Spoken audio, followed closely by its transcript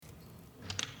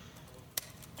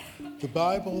The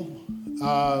Bible,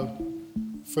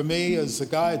 for me, is a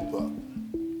guidebook.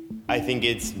 I think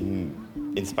it's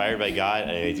inspired by God,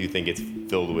 and I do think it's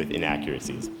filled with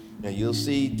inaccuracies. And you'll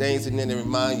see things in there that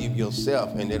remind you of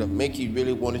yourself, and it'll make you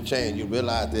really want to change. You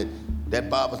realize that that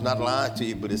Bible's not lying to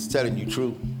you, but it's telling you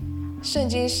truth. 圣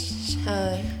经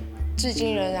至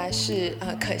今仍然是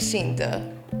可信的。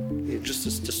It's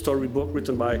just a storybook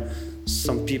written by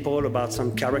some people about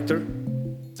some character.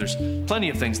 There's plenty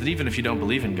of things that even if you don't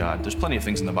believe in God, there's plenty of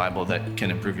things in the Bible that can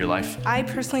improve your life. I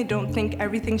personally don't think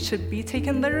everything should be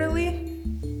taken literally.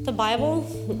 The Bible?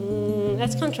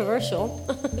 That's controversial.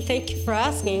 Thank you for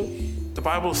asking. The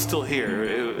Bible is still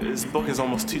here. This book is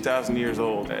almost 2,000 years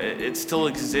old. It still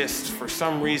exists for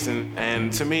some reason,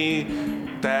 and to me,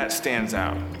 that stands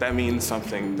out. That means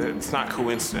something. It's not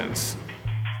coincidence.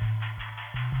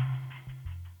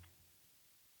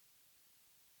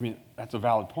 I mean, that's a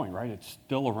valid point, right? It's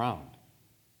still around.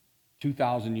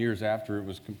 2,000 years after it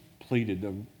was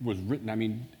completed, was written, I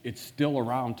mean, it's still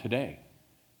around today.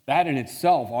 That in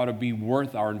itself ought to be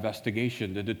worth our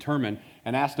investigation to determine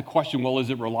and ask the question, well, is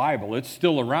it reliable? It's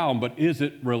still around, but is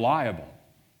it reliable?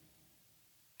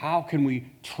 How can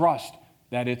we trust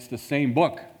that it's the same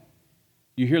book?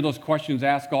 You hear those questions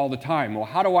asked all the time. Well,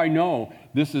 how do I know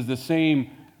this is the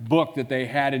same book that they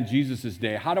had in Jesus'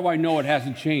 day? How do I know it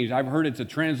hasn't changed? I've heard it's a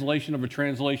translation of a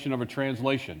translation of a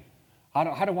translation.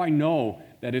 How do I know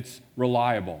that it's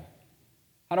reliable?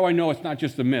 How do I know it's not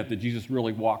just a myth that Jesus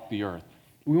really walked the earth?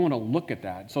 We want to look at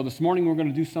that. So this morning we're going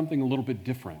to do something a little bit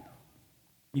different.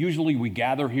 Usually we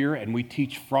gather here and we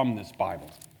teach from this Bible.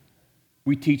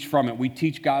 We teach from it. We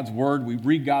teach God's word, we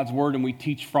read God's word, and we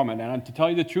teach from it. And to tell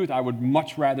you the truth, I would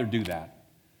much rather do that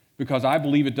because I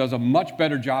believe it does a much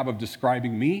better job of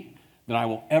describing me than I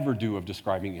will ever do of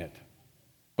describing it.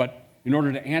 But in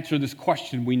order to answer this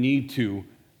question, we need to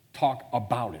talk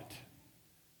about it.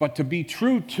 But to be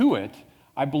true to it,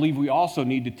 I believe we also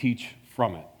need to teach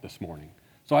from it this morning.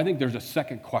 So I think there's a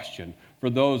second question for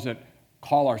those that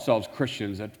call ourselves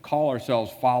Christians, that call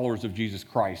ourselves followers of Jesus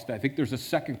Christ. I think there's a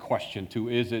second question to,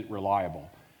 is it reliable?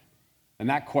 And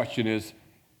that question is,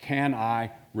 can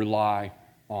I rely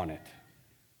on it?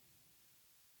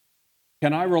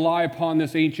 Can I rely upon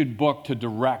this ancient book to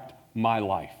direct my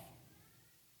life?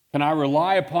 Can I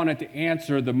rely upon it to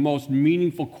answer the most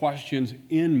meaningful questions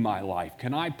in my life?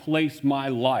 Can I place my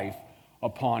life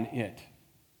upon it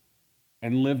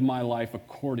and live my life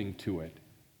according to it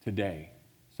today,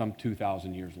 some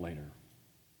 2,000 years later?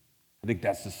 I think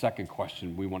that's the second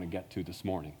question we want to get to this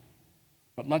morning.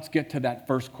 But let's get to that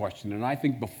first question. And I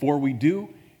think before we do,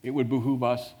 it would behoove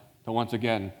us to once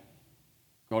again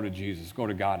go to Jesus, go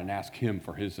to God, and ask Him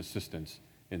for His assistance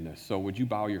in this. So would you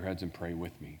bow your heads and pray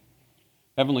with me?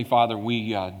 Heavenly Father,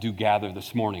 we do gather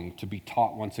this morning to be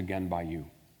taught once again by You.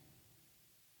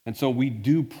 And so we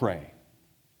do pray,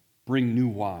 bring new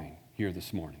wine here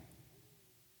this morning.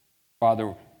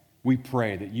 Father, we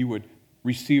pray that You would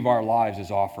receive our lives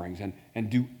as offerings and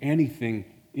do anything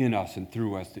in us and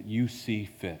through us that You see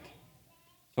fit.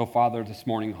 So, Father, this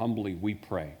morning, humbly we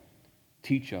pray,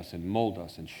 teach us and mold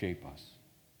us and shape us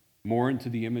more into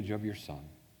the image of Your Son.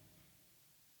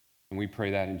 And we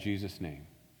pray that in Jesus' name.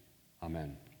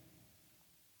 Amen.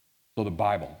 So the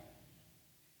Bible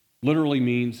literally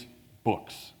means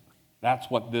books.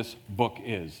 That's what this book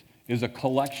is a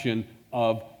collection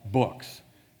of books.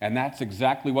 And that's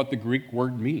exactly what the Greek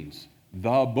word means,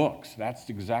 the books. That's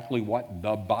exactly what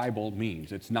the Bible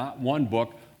means. It's not one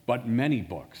book, but many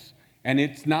books. And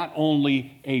it's not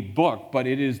only a book, but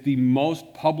it is the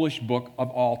most published book of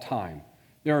all time.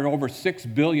 There are over 6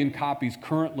 billion copies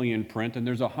currently in print, and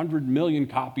there's 100 million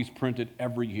copies printed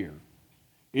every year.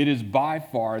 It is by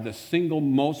far the single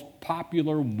most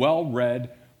popular,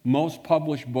 well-read, most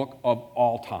published book of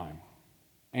all time,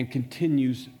 and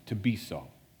continues to be so.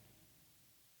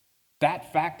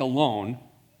 That fact alone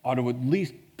ought to at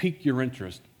least pique your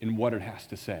interest in what it has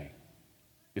to say.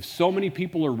 If so many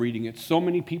people are reading it, so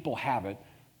many people have it,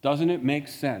 doesn't it make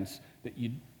sense that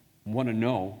you want to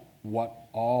know what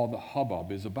all the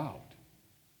hubbub is about?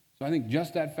 So I think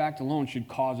just that fact alone should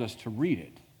cause us to read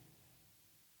it.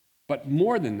 But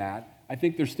more than that, I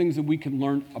think there's things that we can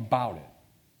learn about it.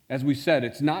 As we said,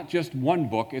 it's not just one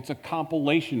book, it's a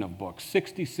compilation of books,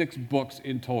 66 books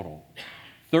in total.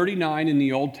 39 in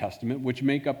the Old Testament, which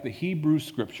make up the Hebrew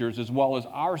Scriptures, as well as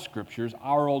our Scriptures,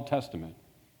 our Old Testament,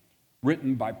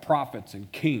 written by prophets and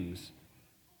kings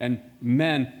and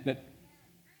men that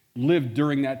lived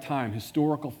during that time,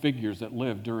 historical figures that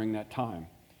lived during that time.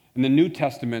 In the New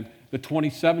Testament, the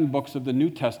 27 books of the New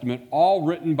Testament, all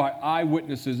written by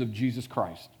eyewitnesses of Jesus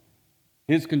Christ,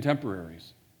 His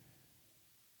contemporaries,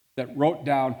 that wrote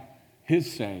down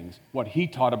his sayings, what he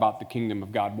taught about the kingdom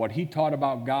of God, what he taught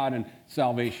about God and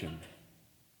salvation.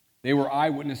 They were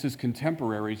eyewitnesses,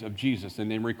 contemporaries of Jesus, and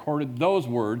they recorded those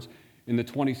words in the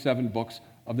 27 books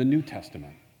of the New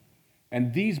Testament.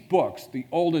 And these books, the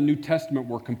Old and New Testament,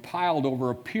 were compiled over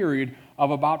a period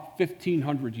of about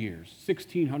 1,500 years,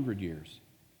 1,600 years.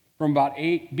 From about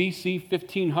BC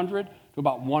 1500 to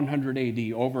about 100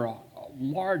 AD, over a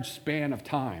large span of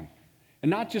time. And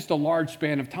not just a large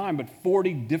span of time, but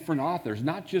 40 different authors,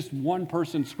 not just one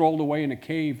person scrolled away in a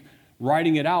cave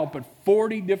writing it out, but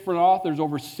 40 different authors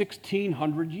over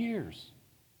 1,600 years.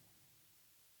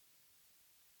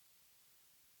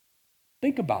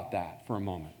 Think about that for a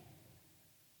moment.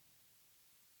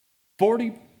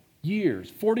 40 years,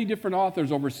 40 different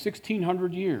authors over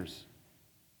 1,600 years,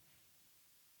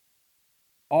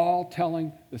 all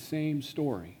telling the same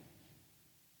story.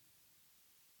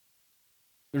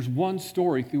 There's one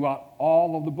story throughout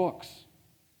all of the books,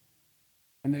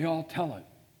 and they all tell it.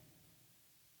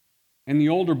 And the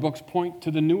older books point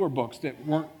to the newer books that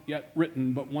weren't yet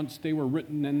written, but once they were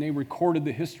written and they recorded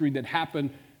the history that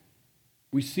happened,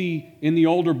 we see in the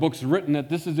older books written that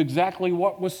this is exactly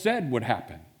what was said would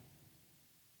happen.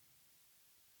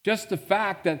 Just the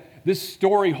fact that this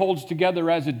story holds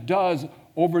together as it does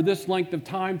over this length of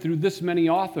time through this many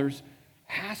authors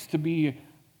has to be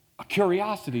a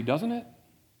curiosity, doesn't it?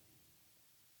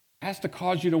 Has to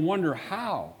cause you to wonder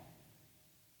how.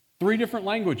 3 different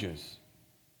languages.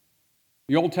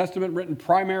 The Old Testament written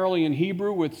primarily in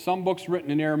Hebrew, with some books written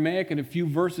in Aramaic and a few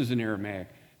verses in Aramaic.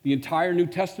 The entire New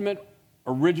Testament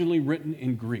originally written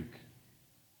in Greek.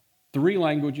 3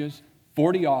 languages,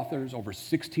 40 authors, over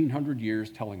 1,600 years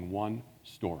telling one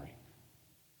story.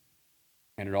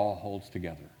 And it all holds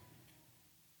together.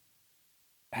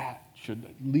 That should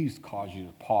at least cause you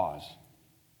to pause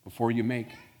before you make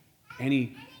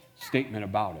any statement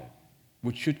about it,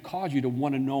 which should cause you to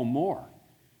want to know more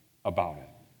about it.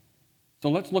 So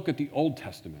let's look at the Old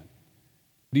Testament.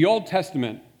 The Old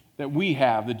Testament that we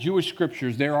have, the Jewish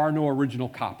scriptures, there are no original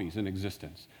copies in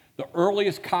existence. The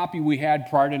earliest copy we had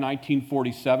prior to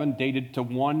 1947 dated to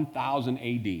 1000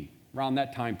 AD, around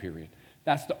that time period.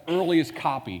 That's the earliest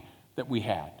copy that we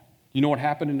had. You know what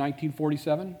happened in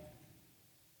 1947?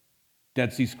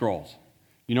 Dead Sea Scrolls.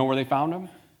 You know where they found them?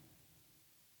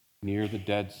 Near the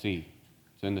Dead Sea.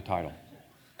 It's in the title.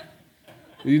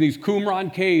 These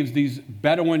Qumran caves, these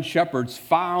Bedouin shepherds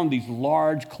found these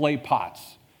large clay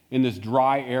pots in this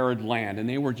dry, arid land, and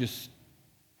they were just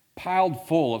piled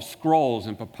full of scrolls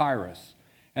and papyrus.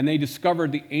 And they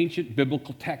discovered the ancient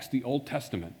biblical text, the Old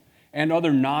Testament, and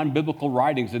other non-biblical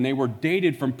writings, and they were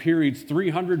dated from periods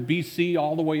 300 BC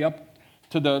all the way up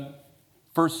to the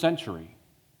 1st century.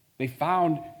 They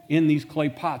found in these clay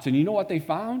pots, and you know what they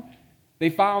found?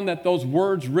 They found that those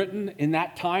words written in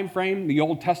that time frame, the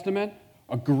Old Testament,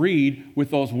 agreed with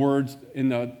those words in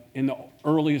the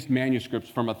earliest manuscripts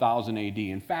from 1000 AD.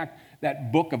 In fact,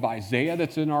 that book of Isaiah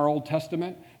that's in our Old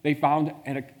Testament, they found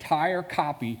an entire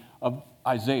copy of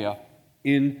Isaiah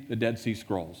in the Dead Sea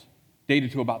Scrolls,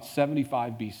 dated to about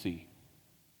 75 BC.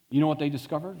 You know what they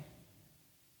discovered?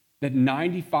 That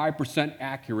 95%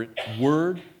 accurate,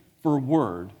 word for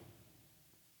word,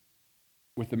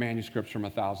 with the manuscripts from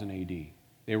 1000 AD.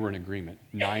 They were in agreement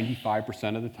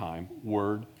 95% of the time,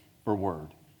 word for word.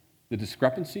 The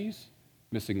discrepancies,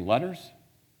 missing letters,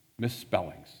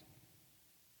 misspellings.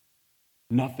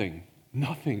 Nothing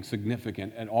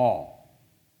significant at all.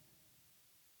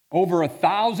 Over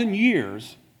 1,000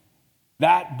 years,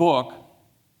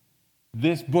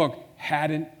 this book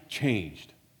hadn't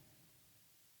changed.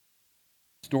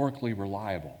 Historically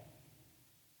reliable.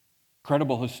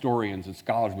 Credible historians and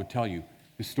scholars would tell you,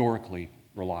 historically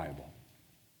reliable.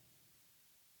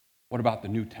 What about the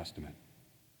New Testament?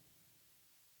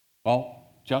 Well,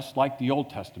 just like the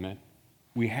Old Testament,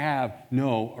 we have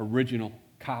no original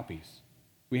copies.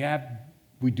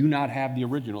 We do not have the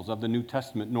originals of the New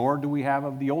Testament, nor do we have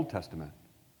of the Old Testament.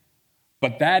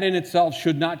 But that in itself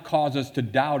should not cause us to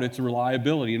doubt its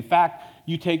reliability. In fact,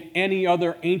 you take any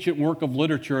other ancient work of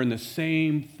literature and the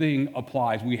same thing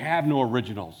applies. We have no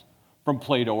originals from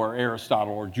Plato or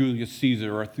Aristotle or Julius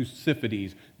Caesar or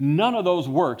Thucydides. None of those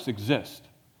works exist.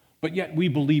 But yet we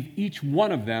believe each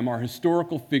one of them are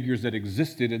historical figures that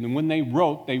existed, and when they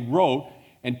wrote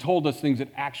and told us things that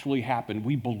actually happened.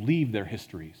 We believe their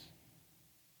histories.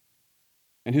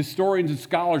 And historians and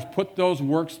scholars put those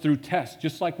works through tests,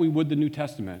 just like we would the New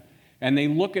Testament. And they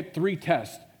look at 3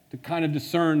 tests to kind of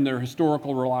discern their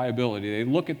historical reliability. They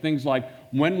look at things like,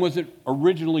 when was it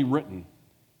originally written?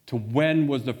 To when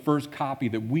was the first copy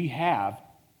that we have?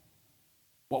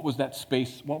 What was that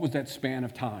space? What was that span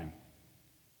of time?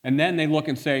 And then they look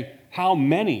and say, how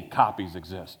many copies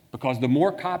exist? Because the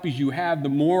more copies you have, the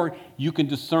more you can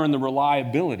discern the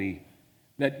reliability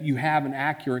that you have an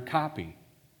accurate copy.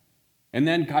 And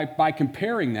then by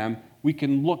comparing them, we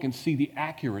can look and see the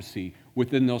accuracy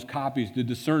within those copies to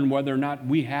discern whether or not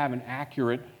we have an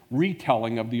accurate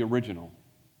retelling of the original.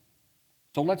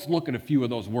 So let's look at a few of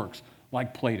those works,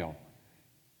 like Plato.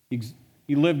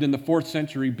 He lived in the 4th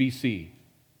century BC.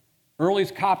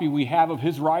 Earliest copy we have of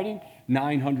his writing,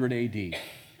 900 AD.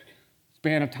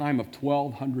 Span of time of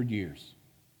 1,200 years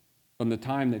from the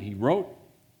time that he wrote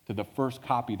to the first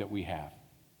copy that we have.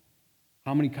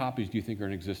 How many copies do you think are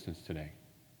in existence today?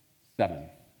 7.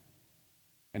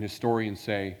 And historians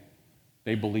say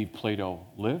they believe Plato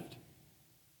lived.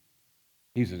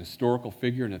 He's an historical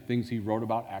figure, and the things he wrote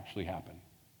about actually happened.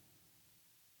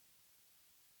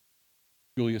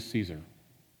 Julius Caesar.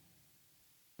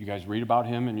 You guys read about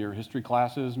him in your history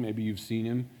classes. Maybe you've seen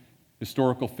him.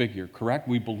 Historical figure, correct?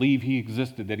 We believe he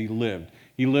existed, that he lived.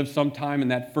 He lived sometime in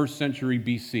that 1st century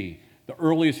BC. The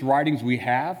earliest writings we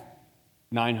have,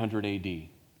 900 AD.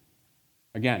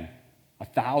 Again,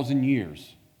 1,000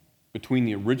 years between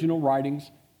the original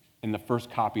writings and the first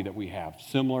copy that we have,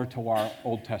 similar to our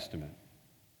Old Testament.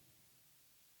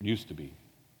 It used to be.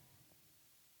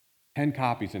 10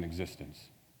 copies in existence.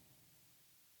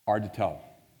 Hard to tell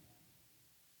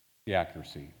the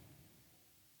accuracy.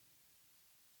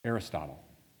 Aristotle,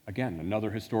 again, another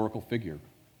historical figure.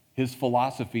 His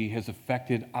philosophy has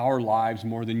affected our lives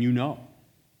more than you know,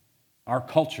 our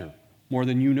culture more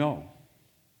than you know.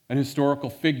 An historical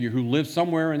figure who lived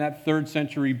somewhere in that 3rd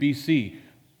century BC.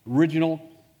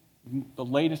 The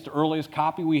latest, earliest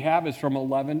copy we have is from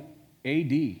 1100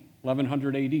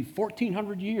 AD,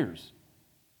 1,400 years.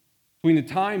 Between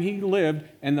the time he lived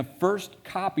and the first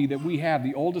copy that we have,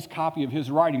 the oldest copy of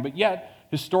his writing, but yet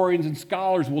historians and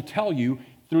scholars will tell you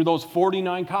through those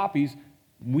 49 copies,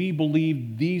 we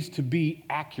believe these to be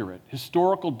accurate,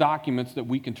 historical documents that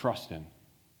we can trust in.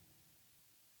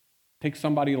 Take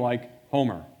somebody like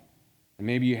Homer, and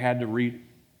maybe you had to read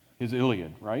his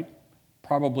Iliad, right?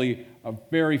 Probably a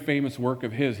very famous work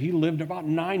of his. He lived about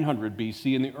 900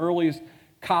 BC, and the earliest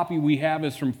copy we have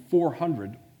is from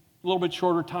 400, a little bit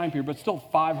shorter time period, but still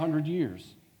 500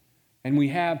 years. And we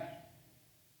have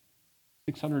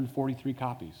 643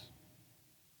 copies.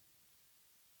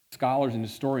 Scholars and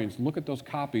historians look at those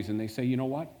copies and they say, you know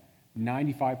what?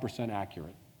 95%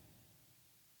 accurate.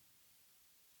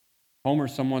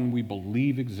 Homer's someone we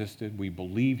believe existed. We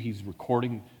believe he's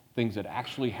recording things that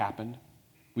actually happened.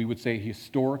 We would say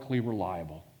historically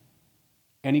reliable.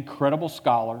 Any credible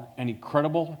scholar, any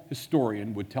credible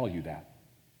historian would tell you that.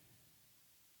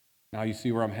 Now you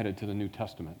see where I'm headed to the New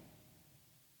Testament.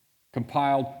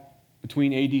 Compiled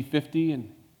between AD 50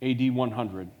 and AD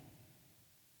 100.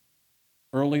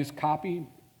 Earliest copy,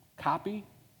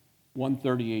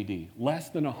 130 AD, less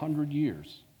than 100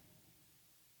 years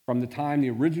from the time the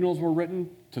originals were written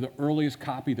to the earliest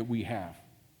copy that we have.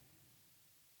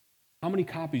 How many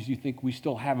copies do you think we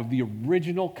still have of the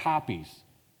original copies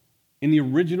in the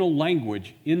original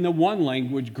language, in the one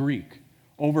language, Greek?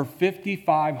 Over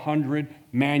 5,500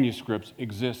 manuscripts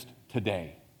exist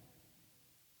today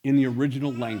in the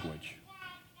original language.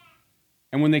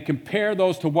 And when they compare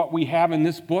those to what we have in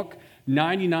this book,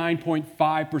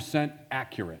 99.5%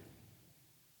 accurate.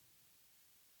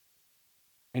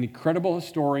 Any credible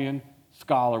historian,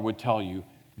 scholar would tell you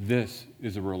this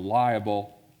is a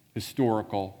reliable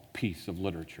historical piece of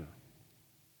literature.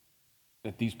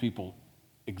 That these people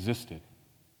existed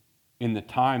in the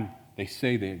time they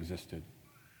say they existed.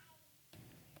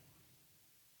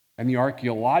 And the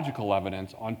archaeological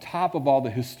evidence, on top of all the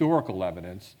historical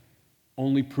evidence,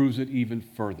 only proves it even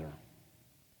further.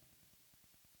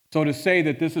 So to say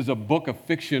that this is a book of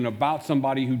fiction about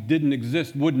somebody who didn't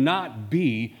exist would not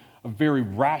be a very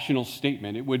rational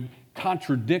statement. It would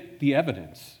contradict the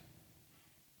evidence.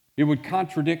 It would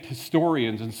contradict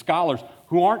historians and scholars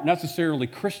who aren't necessarily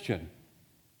Christian,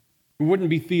 who wouldn't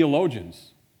be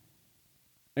theologians.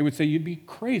 They would say you'd be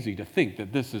crazy to think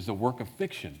that this is a work of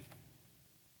fiction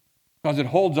because it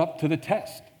holds up to the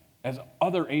test as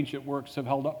other ancient works have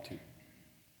held up to.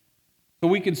 So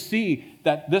we can see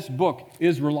that this book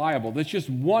is reliable. That's just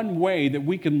one way that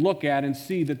we can look at and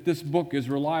see that this book is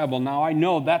reliable. Now, I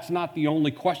know that's not the only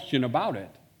question about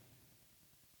it.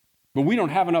 But we don't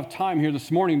have enough time here this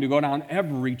morning to go down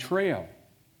every trail.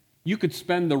 You could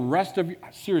spend the rest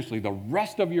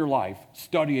of your life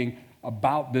studying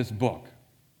about this book.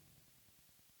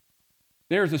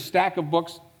 There's a stack of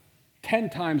books 10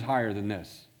 times higher than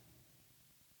this.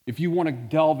 If you want to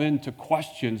delve into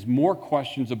questions, more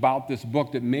questions about this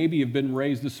book that maybe have been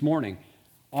raised this morning,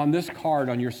 On this card,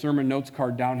 on your sermon notes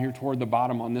card down here toward the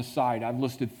bottom on this side, I've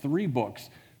listed 3 books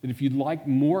that if you'd like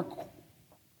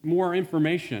more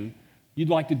information, you'd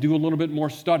like to do a little bit more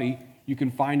study, you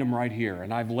can find them right here.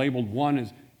 And I've labeled one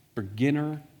as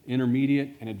beginner,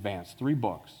 intermediate, and advanced. 3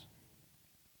 books.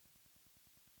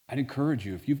 I'd encourage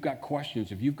you, if you've got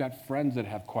questions, if you've got friends that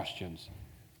have questions,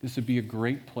 this would be a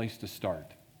great place to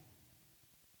start.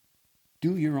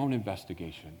 Do your own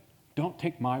investigation. Don't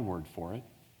take my word for it.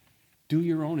 Do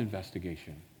your own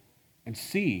investigation and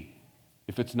see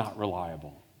if it's not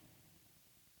reliable.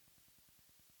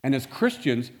 And as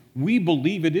Christians, we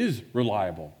believe it is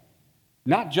reliable,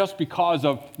 not just because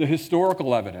of the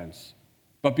historical evidence,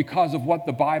 but because of what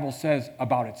the Bible says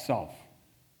about itself.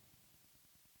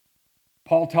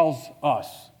 Paul tells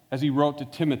us, as he wrote to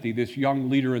Timothy, this young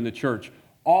leader in the church,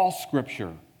 all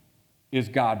Scripture is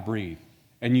God-breathed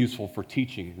and useful for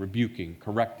teaching, rebuking,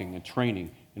 correcting, and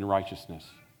training in righteousness.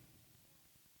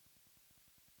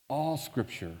 All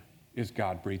Scripture is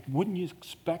God-breathed. Wouldn't you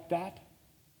expect that?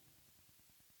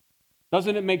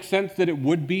 Doesn't it make sense that it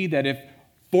would be that if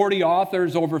 40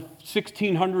 authors over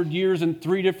 1,600 years in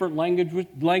 3 different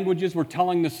languages were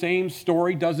telling the same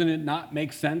story, doesn't it not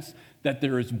make sense that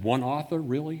there is one author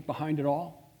really behind it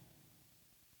all?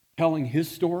 Telling his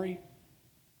story,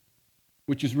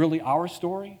 which is really our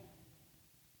story?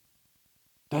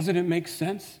 Doesn't it make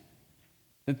sense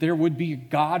that there would be a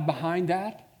God behind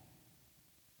that?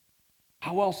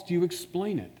 How else do you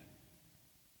explain it?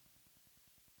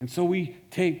 And so we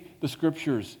take the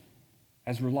Scriptures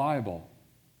as reliable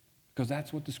because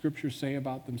that's what the Scriptures say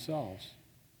about themselves,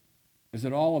 is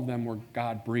that all of them were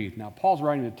God-breathed. Now, Paul's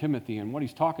writing to Timothy, and what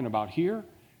he's talking about here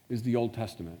is the Old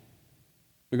Testament.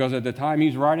 Because at the time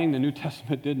he's writing, the New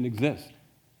Testament didn't exist.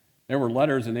 There were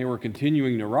letters, and they were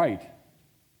continuing to write.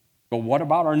 But what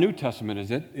about our New Testament?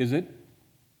 Is it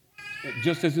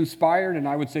just as inspired? And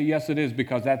I would say yes, it is,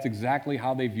 because that's exactly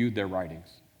how they viewed their writings.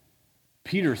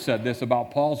 Peter said this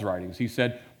about Paul's writings. He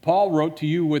said, Paul wrote to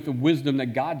you with the wisdom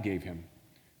that God gave him.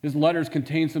 His letters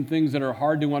contain some things that are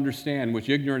hard to understand, which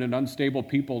ignorant and unstable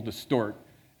people distort,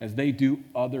 as they do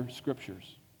other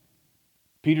scriptures.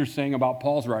 Peter's saying about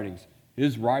Paul's writings,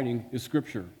 his writing is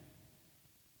Scripture.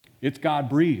 It's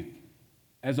God-breathed,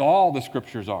 as all the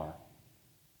Scriptures are.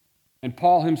 And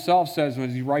Paul himself says,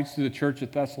 as he writes to the church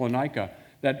at Thessalonica,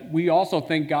 that we also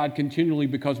thank God continually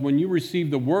because when you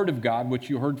received the word of God, which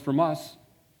you heard from us,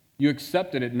 you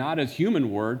accepted it not as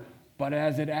human word, but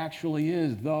as it actually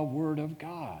is, the Word of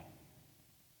God.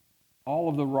 All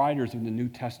of the writers of the New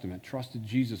Testament trusted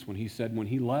Jesus when he said when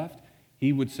he left,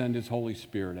 he would send his Holy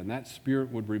Spirit, and that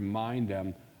Spirit would remind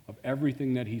them of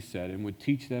everything that he said and would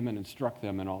teach them and instruct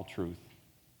them in all truth.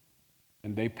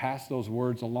 And they passed those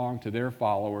words along to their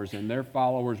followers, and their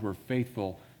followers were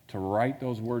faithful to write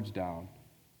those words down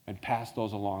and pass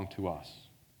those along to us.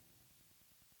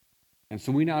 And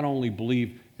so we not only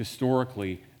believe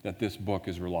historically that this book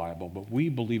is reliable, but we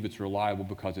believe it's reliable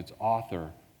because its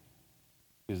author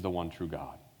is the one true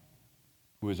God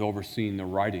who has overseen the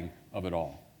writing of it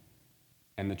all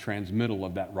and the transmittal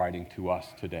of that writing to us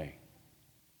today.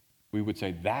 We would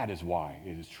say that is why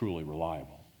it is truly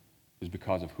reliable, is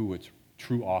because of who its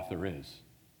true author is.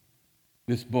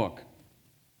 This book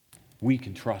we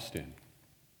can trust in.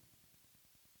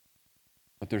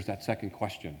 But there's that second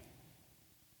question.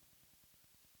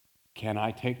 Can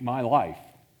I take my life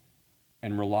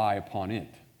and rely upon it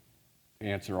to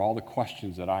answer all the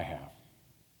questions that I have,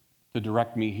 to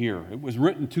direct me here? It was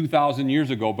written 2,000 years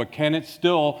ago, but can it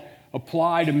still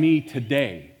apply to me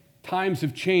today? Times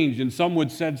have changed, and some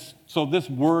would say, so this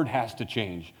word has to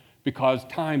change because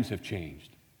times have changed.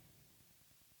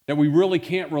 That we really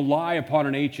can't rely upon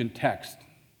an ancient text.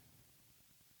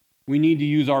 We need to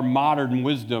use our modern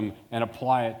wisdom and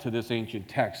apply it to this ancient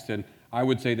text. And I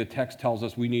would say the text tells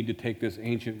us we need to take this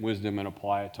ancient wisdom and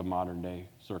apply it to modern day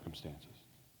circumstances.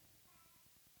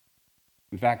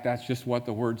 In fact, that's just what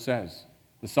the word says.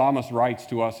 The psalmist writes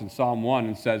to us in Psalm 1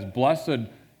 and says, "Blessed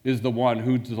is the one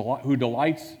who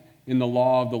delights in the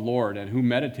law of the Lord and who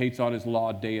meditates on his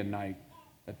law day and night.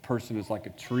 That person is like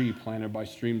a tree planted by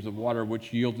streams of water,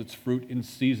 which yields its fruit in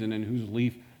season and whose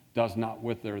leaf does not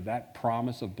wither." That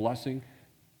promise of blessing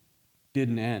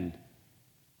didn't end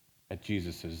at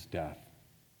Jesus' death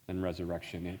and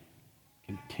resurrection. It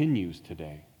continues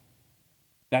today.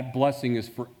 That blessing is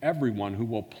for everyone who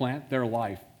will plant their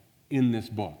life in this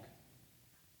book,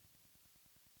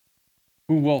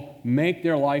 who will make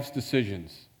their life's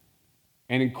decisions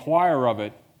and inquire of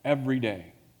it every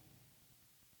day.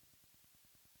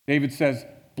 David says,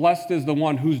 "Blessed is the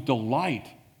one whose delight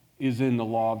is in the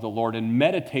law of the Lord and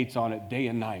meditates on it day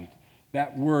and night."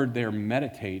 That word there,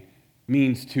 meditate,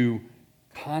 means to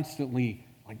constantly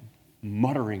like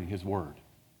muttering his word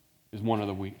is one of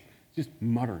the weak. Just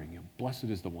muttering. Blessed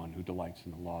is the one who delights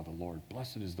in the law of the Lord.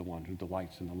 Blessed is the one who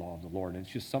delights in the law of the Lord. And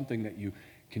it's just something that you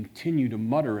continue to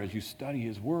mutter as you study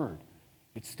his word.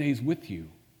 It stays with you.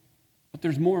 But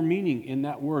there's more meaning in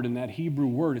that word, in that Hebrew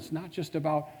word. It's not just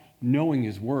about knowing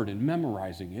his word and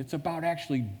memorizing it. It's about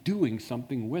actually doing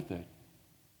something with it.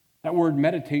 That word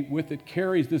meditate with it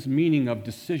carries this meaning of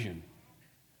decision.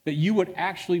 That you would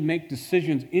actually make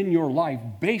decisions in your life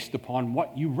based upon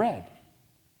what you read.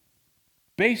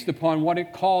 Based upon what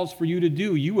it calls for you to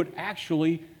do. You would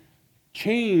actually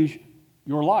change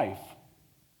your life.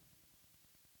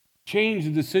 Change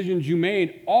the decisions you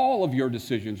made. All of your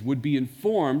decisions would be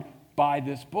informed by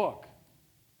this book.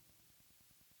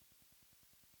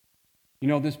 You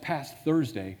know, this past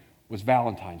Thursday was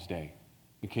Valentine's Day,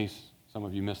 in case some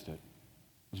of you missed it. It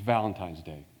was Valentine's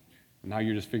Day. And now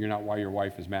you're just figuring out why your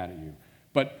wife is mad at you.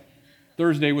 But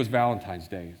Thursday was Valentine's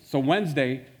Day. So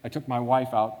Wednesday, I took my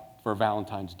wife out for a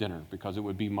Valentine's dinner because it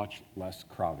would be much less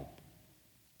crowded.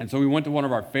 And so we went to one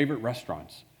of our favorite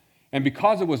restaurants. And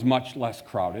because it was much less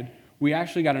crowded, we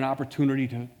actually got an opportunity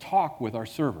to talk with our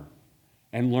server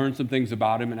and learn some things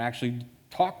about him and actually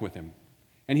talk with him.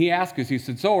 And he asked us, he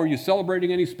said, so are you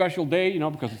celebrating any special day? You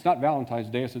know, because it's not Valentine's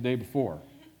Day, it's the day before.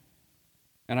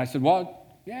 And I said, well,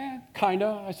 yeah, kind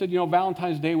of. I said, you know,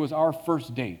 Valentine's Day was our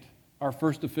first date, our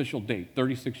first official date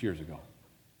 36 years ago.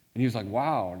 And he was like,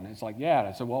 wow. And it's like, yeah. And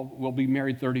I said, well, we'll be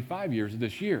married 35 years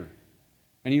this year.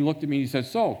 And he looked at me and he said,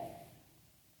 so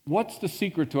what's the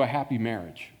secret to a happy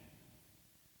marriage?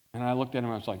 And I looked at him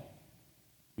and I was like,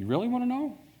 you really want to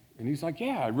know? And he's like,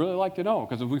 yeah, I'd really like to know,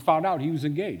 because we found out he was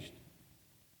engaged.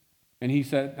 And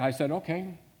I said,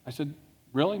 okay. I said,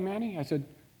 really, Manny? I said,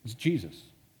 it's Jesus.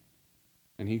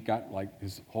 And he got like,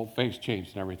 his whole face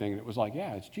changed and everything. And it was like,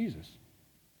 yeah, it's Jesus.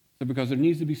 So because there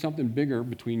needs to be something bigger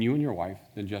between you and your wife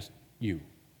than just you.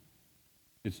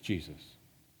 It's Jesus.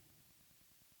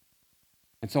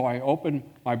 And so I opened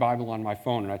my Bible on my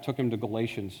phone and I took him to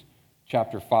Galatians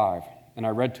chapter 5. And I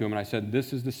read to him and I said,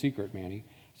 this is the secret, Manny.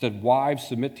 I said, wives,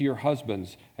 submit to your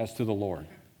husbands as to the Lord.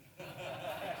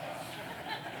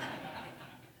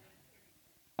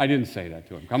 I didn't say that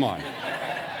to him. Come on.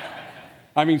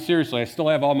 I mean, seriously, I still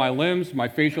have all my limbs. My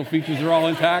facial features are all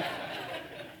intact.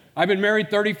 I've been married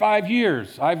 35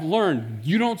 years. I've learned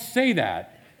you don't say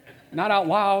that. Not out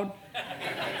loud.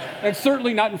 And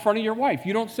certainly not in front of your wife.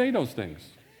 You don't say those things.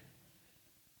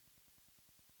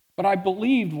 But I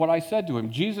believed what I said to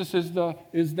him. Jesus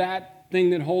is that thing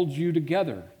that holds you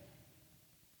together.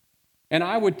 And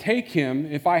I would take him,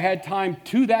 if I had time,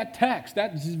 to that text,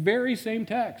 that very same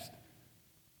text.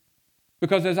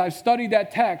 Because as I've studied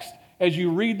that text, as you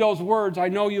read those words, I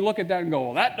know you look at that and go,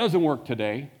 well, that doesn't work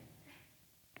today.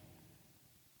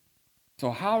 So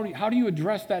how do you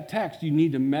address that text? You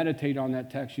need to meditate on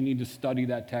that text. You need to study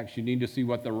that text. You need to see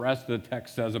what the rest of the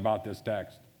text says about this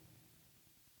text.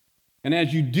 And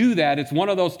as you do that, it's one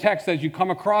of those texts, as you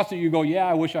come across it, you go, yeah,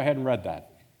 I wish I hadn't read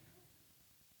that.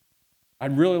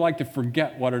 I'd really like to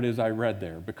forget what it is I read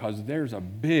there, because there's a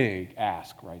big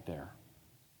ask right there.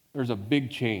 There's a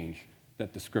big change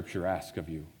that the Scripture asks of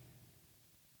you.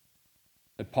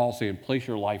 That Paul's saying, place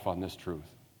your life on this truth.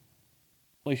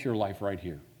 Place your life right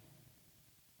here.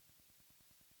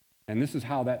 And this is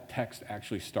how that text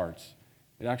actually starts.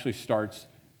 It actually starts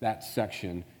that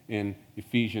section in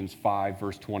Ephesians 5,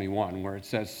 verse 21, where it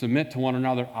says, submit to one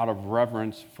another out of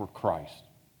reverence for Christ.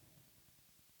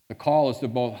 The call is to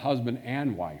both husband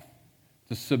and wife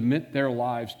to submit their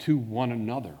lives to one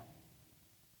another.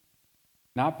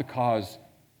 Not because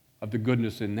of the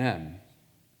goodness in them,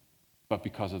 but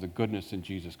because of the goodness in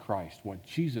Jesus Christ, what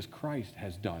Jesus Christ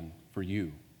has done for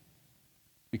you.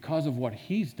 Because of what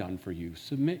he's done for you,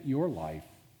 submit your life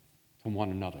to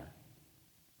one another.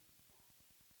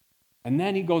 And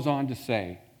then he goes on to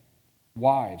say,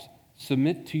 wives,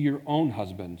 submit to your own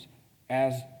husbands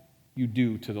as you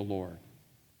do to the Lord.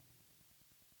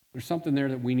 There's something there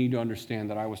that we need to understand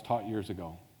that I was taught years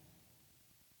ago.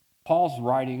 Paul's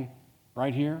writing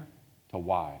right here to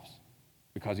wives,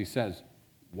 because he says,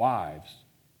 wives,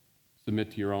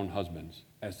 submit to your own husbands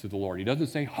as to the Lord. He doesn't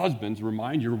say, husbands,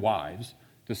 remind your wives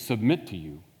to submit to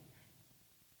you.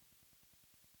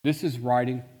 This is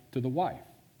writing to the wife.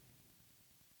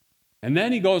 And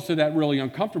then he goes to that really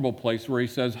uncomfortable place where he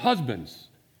says, husbands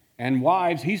and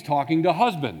wives. He's talking to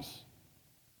husbands,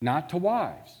 not to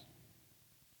wives.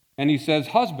 And he says,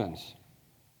 husbands,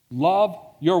 love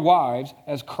your wives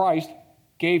as Christ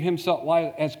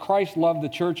loved the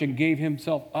church and gave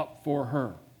himself up for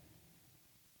her.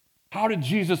 How did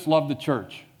Jesus love the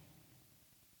church?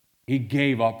 He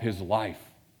gave up his life.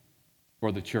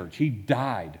 for the church. He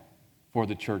died for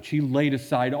the church. He laid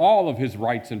aside all of his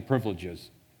rights and privileges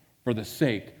for the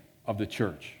sake of the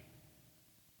church.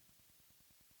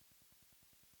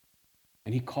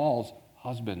 And he calls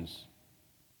husbands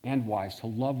and wives to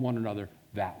love one another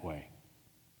that way,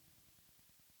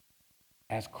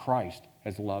 as Christ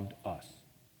has loved us.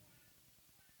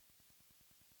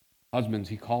 Husbands,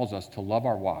 he calls us to love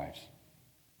our wives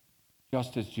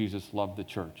just as Jesus loved the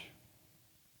church.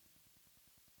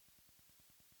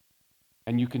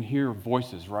 And you can hear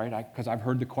voices, right? Because I've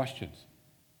heard the questions.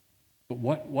 But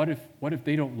what if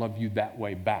they don't love you that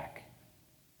way back?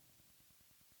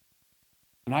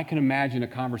 And I can imagine a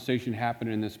conversation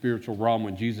happening in the spiritual realm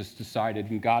when Jesus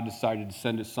decided and God decided to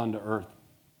send his son to earth.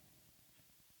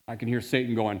 I can hear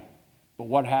Satan going, but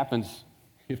what happens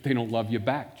if they don't love you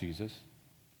back, Jesus?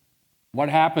 What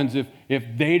happens if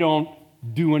they don't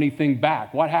do anything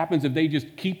back? What happens if they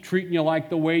just keep treating you like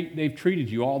the way they've treated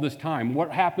you all this time?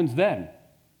 What happens then?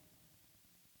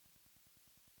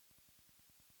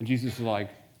 And Jesus is like,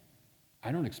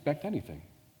 I don't expect anything.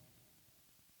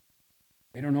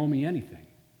 They don't owe me anything.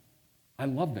 I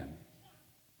love them.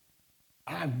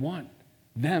 I want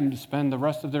them to spend the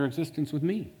rest of their existence with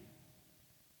me.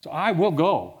 So I will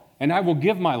go and I will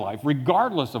give my life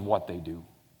regardless of what they do.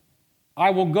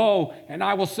 I will go and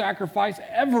I will sacrifice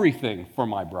everything for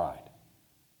my bride,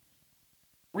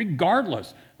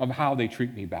 regardless of how they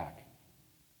treat me back.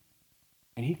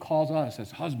 And he calls us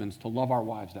as husbands to love our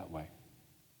wives that way.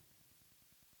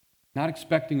 Not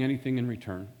expecting anything in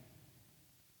return.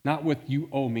 Not with you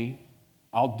owe me,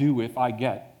 I'll do if I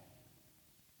get.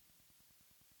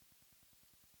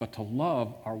 But to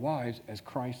love our wives as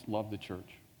Christ loved the church.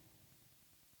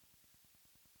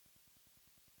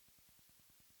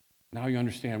 Now you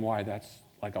understand why that's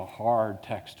like a hard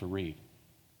text to read.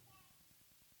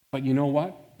 But you know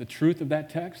what? The truth of that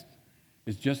text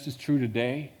is just as true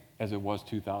today as it was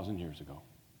 2,000 years ago.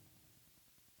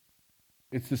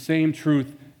 It's the same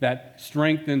truth that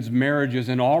strengthens marriages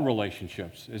in all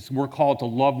relationships. We're called to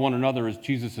love one another as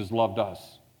Jesus has loved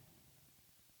us.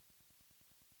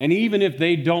 And even if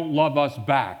they don't love us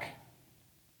back,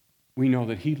 we know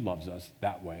that he loves us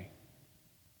that way.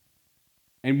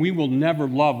 And we will never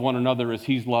love one another as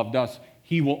he's loved us.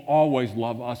 He will always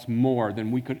love us more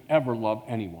than we could ever love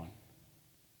anyone.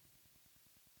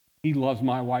 He loves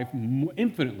my wife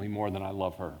infinitely more than I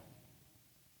love her.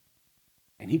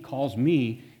 And he calls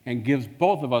me and gives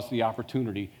both of us the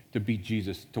opportunity to be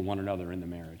Jesus to one another in the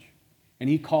marriage. And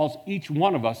he calls each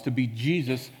one of us to be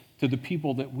Jesus to the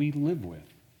people that we live with.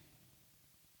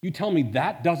 You tell me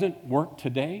that doesn't work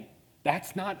today?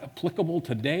 That's not applicable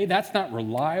today? That's not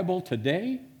reliable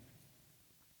today?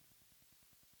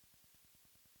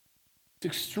 It's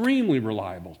extremely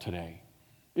reliable today.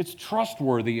 It's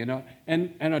trustworthy and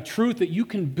a truth that you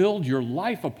can build your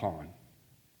life upon.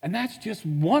 And that's just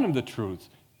one of the truths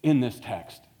in this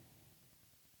text.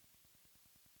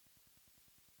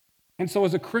 And so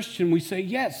as a Christian, we say,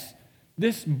 yes,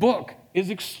 this book is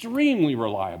extremely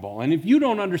reliable. And if you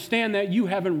don't understand that, you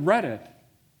haven't read it.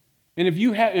 And if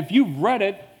you've read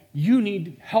it, you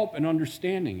need help in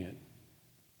understanding it.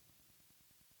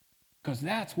 Because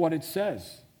that's what it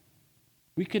says.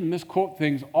 We can misquote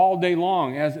things all day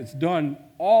long, as it's done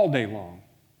all day long.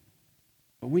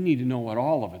 But we need to know what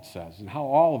all of it says and how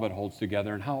all of it holds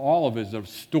together and how all of it is a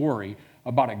story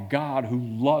about a God who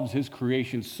loves his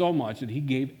creation so much that he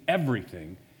gave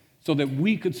everything so that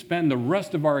we could spend the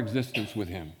rest of our existence with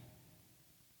him.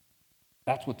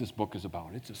 That's what this book is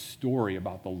about. It's a story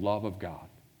about the love of God.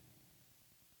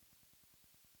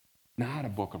 Not a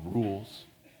book of rules,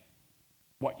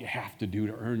 what you have to do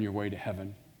to earn your way to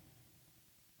heaven,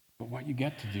 but what you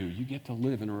get to do. You get to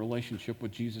live in a relationship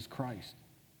with Jesus Christ,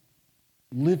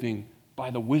 living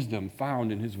by the wisdom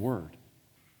found in his word.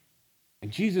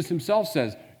 And Jesus himself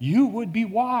says, you would be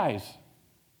wise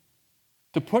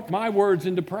to put my words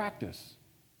into practice.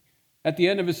 At the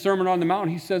end of his Sermon on the Mount,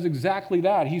 he says exactly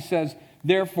that. He says,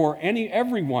 therefore,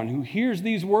 everyone who hears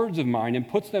these words of mine and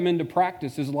puts them into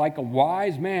practice is like a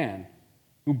wise man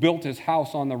who built his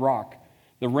house on the rock.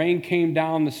 The rain came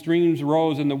down, the streams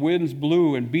rose, and the winds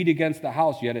blew and beat against the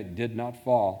house, yet it did not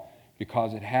fall,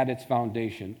 because it had its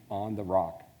foundation on the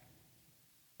rock.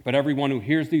 But everyone who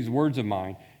hears these words of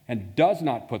mine and does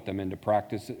not put them into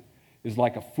practice is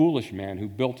like a foolish man who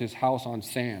built his house on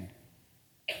sand.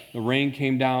 The rain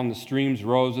came down, the streams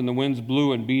rose, and the winds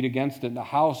blew and beat against it, the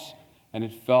house, and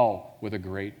it fell with a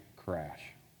great crash.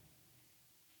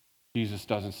 Jesus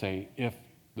doesn't say if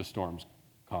the storms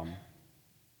come.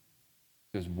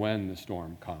 He says when the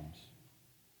storm comes.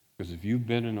 Because if you've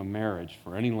been in a marriage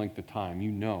for any length of time, you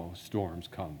know storms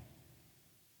come.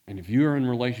 And if you're in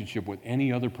relationship with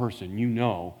any other person, you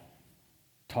know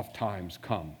tough times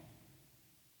come.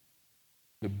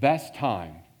 The best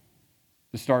time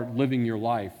to start living your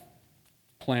life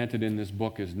planted in this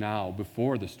book is now,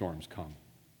 before the storms come,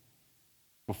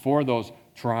 before those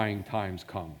trying times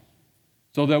come,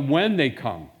 so that when they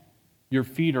come, your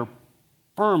feet are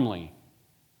firmly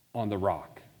on the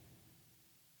rock.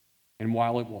 And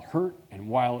while it will hurt, and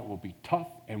while it will be tough,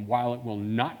 and while it will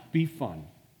not be fun,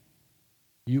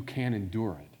 you can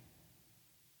endure it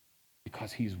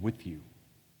because he's with you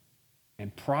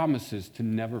and promises to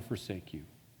never forsake you.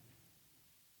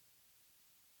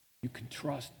 You can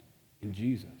trust in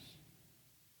Jesus.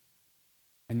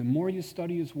 And the more you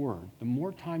study his word, the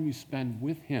more time you spend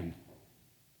with him,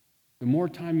 the more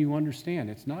time you understand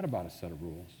it's not about a set of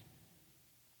rules.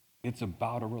 It's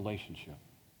about a relationship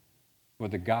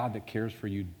with a God that cares for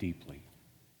you deeply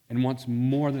and wants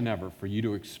more than ever for you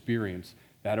to experience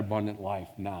that abundant life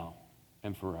now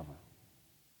and forever.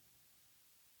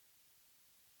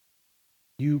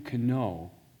 You can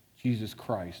know Jesus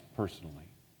Christ personally.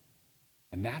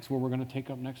 And that's where we're going to take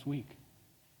up next week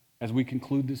as we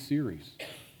conclude this series.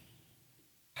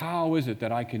 How is it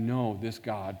that I can know this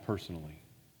God personally?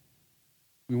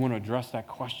 We want to address that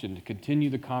question to continue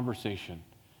the conversation.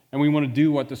 And we want to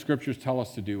do what the scriptures tell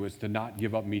us to do, is to not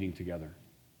give up meeting together.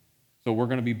 So we're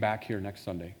going to be back here next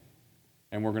Sunday,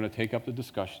 and we're going to take up the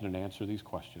discussion and answer these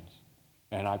questions.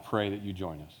 And I pray that you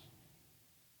join us.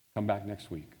 Come back next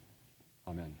week.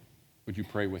 Amen. Would you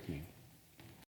pray with me?